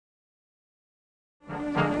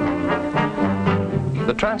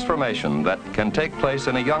The transformation that can take place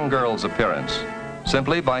in a young girl's appearance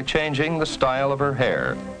simply by changing the style of her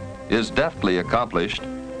hair is deftly accomplished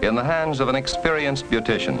in the hands of an experienced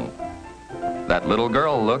beautician. That little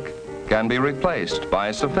girl look can be replaced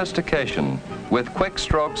by sophistication with quick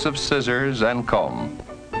strokes of scissors and comb.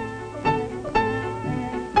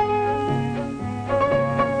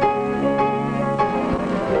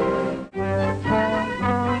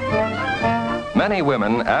 Many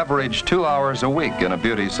women average 2 hours a week in a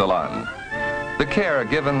beauty salon. The care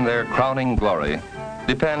given their crowning glory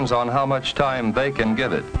depends on how much time they can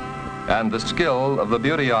give it and the skill of the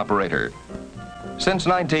beauty operator. Since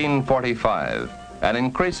 1945, an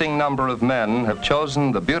increasing number of men have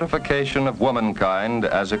chosen the beautification of womankind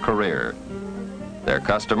as a career. Their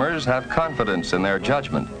customers have confidence in their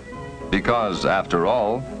judgment because, after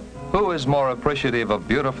all, who is more appreciative of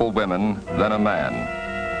beautiful women than a man?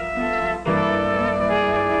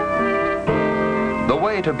 The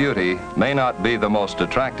way to beauty may not be the most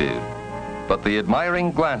attractive, but the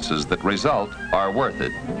admiring glances that result are worth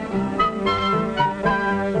it.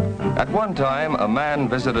 At one time, a man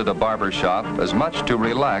visited a barber shop as much to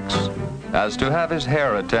relax as to have his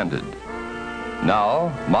hair attended.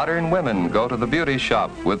 Now, modern women go to the beauty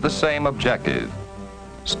shop with the same objective.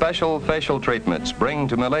 Special facial treatments bring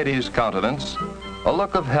to milady's countenance a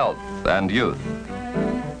look of health and youth.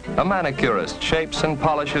 A manicurist shapes and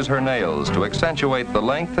polishes her nails to accentuate the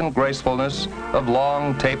length and gracefulness of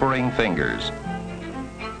long, tapering fingers.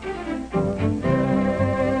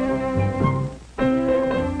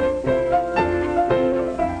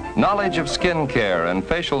 Knowledge of skin care and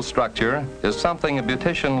facial structure is something a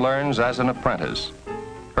beautician learns as an apprentice.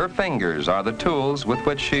 Her fingers are the tools with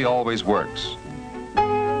which she always works.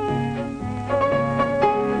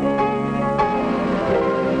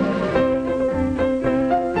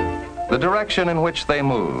 The direction in which they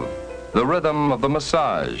move, the rhythm of the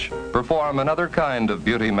massage, perform another kind of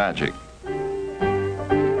beauty magic.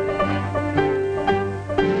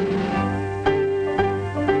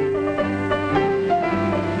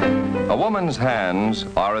 A woman's hands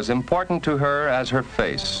are as important to her as her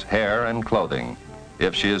face, hair, and clothing,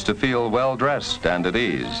 if she is to feel well-dressed and at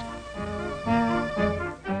ease.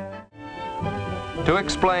 To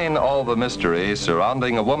explain all the mystery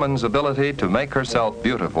surrounding a woman's ability to make herself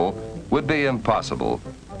beautiful would be impossible.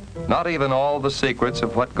 Not even all the secrets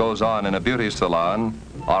of what goes on in a beauty salon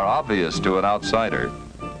are obvious to an outsider.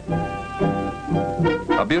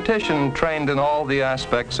 A beautician trained in all the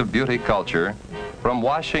aspects of beauty culture, from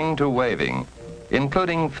washing to waving,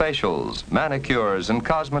 including facials, manicures, and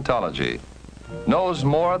cosmetology, knows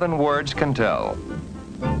more than words can tell.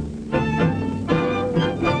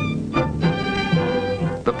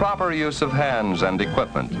 The proper use of hands and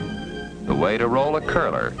equipment, the way to roll a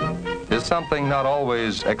curler, is something not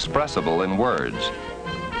always expressible in words.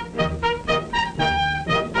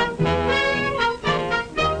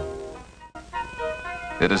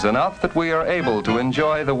 It is enough that we are able to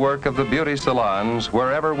enjoy the work of the beauty salons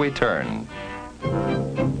wherever we turn.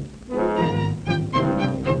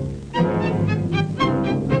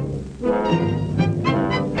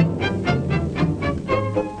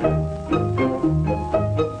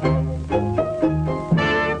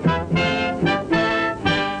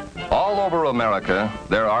 America,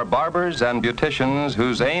 there are barbers and beauticians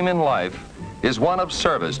whose aim in life is one of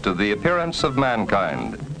service to the appearance of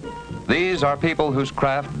mankind. These are people whose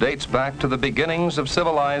craft dates back to the beginnings of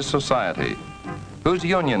civilized society, whose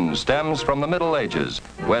union stems from the Middle Ages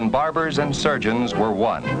when barbers and surgeons were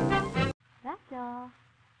one.